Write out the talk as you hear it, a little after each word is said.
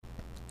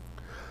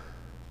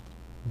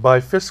By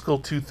fiscal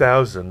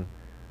 2000,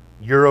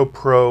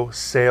 EuroPro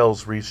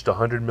sales reached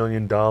 $100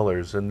 million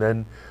dollars and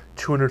then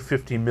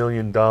 $250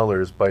 million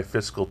dollars by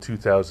fiscal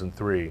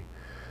 2003.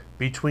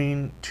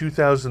 Between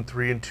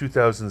 2003 and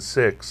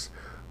 2006,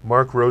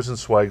 Mark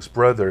Rosenzweig's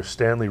brother,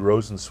 Stanley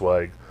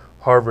Rosenzweig,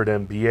 Harvard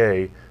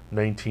MBA,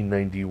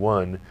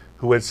 1991,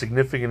 who had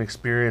significant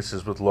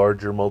experiences with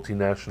larger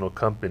multinational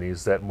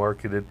companies that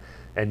marketed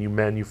and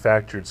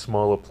manufactured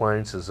small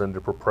appliances under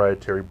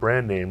proprietary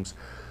brand names,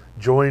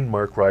 joined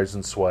Mark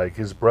Rosenzweig,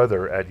 his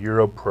brother, at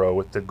EuroPro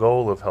with the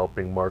goal of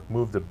helping Mark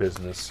move the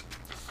business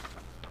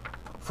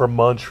from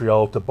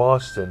Montreal to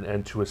Boston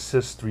and to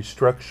assist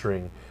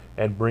restructuring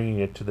and bringing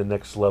it to the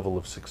next level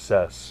of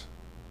success.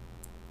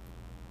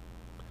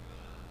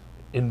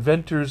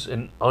 Inventors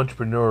and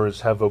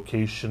entrepreneurs have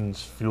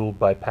vocations fueled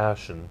by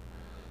passion.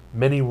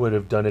 Many would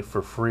have done it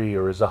for free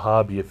or as a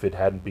hobby if it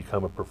hadn't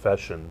become a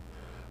profession.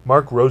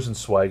 Mark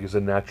Rosenzweig is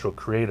a natural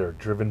creator,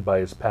 driven by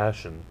his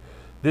passion.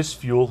 This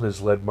fuel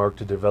has led Mark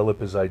to develop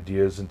his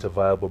ideas into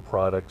viable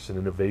products and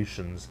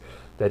innovations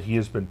that he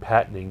has been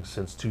patenting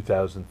since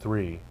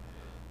 2003.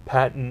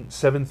 Patent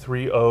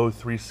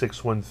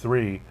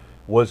 7303613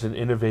 was an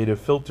innovative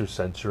filter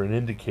sensor and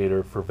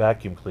indicator for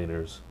vacuum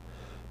cleaners.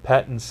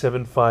 Patent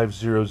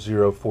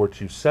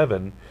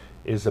 7500427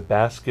 is a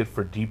basket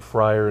for deep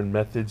fryer and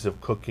methods of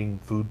cooking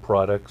food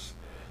products,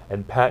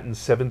 and patent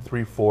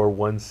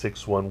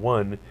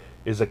 7341611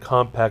 is a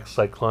compact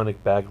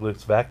cyclonic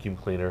bagless vacuum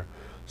cleaner,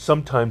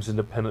 sometimes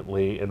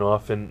independently and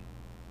often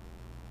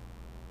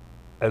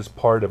as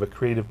part of a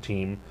creative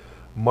team.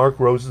 Mark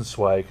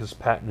Rosenzweig has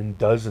patented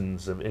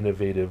dozens of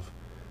innovative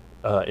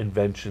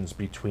inventions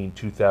between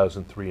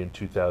 2003 and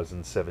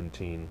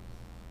 2017.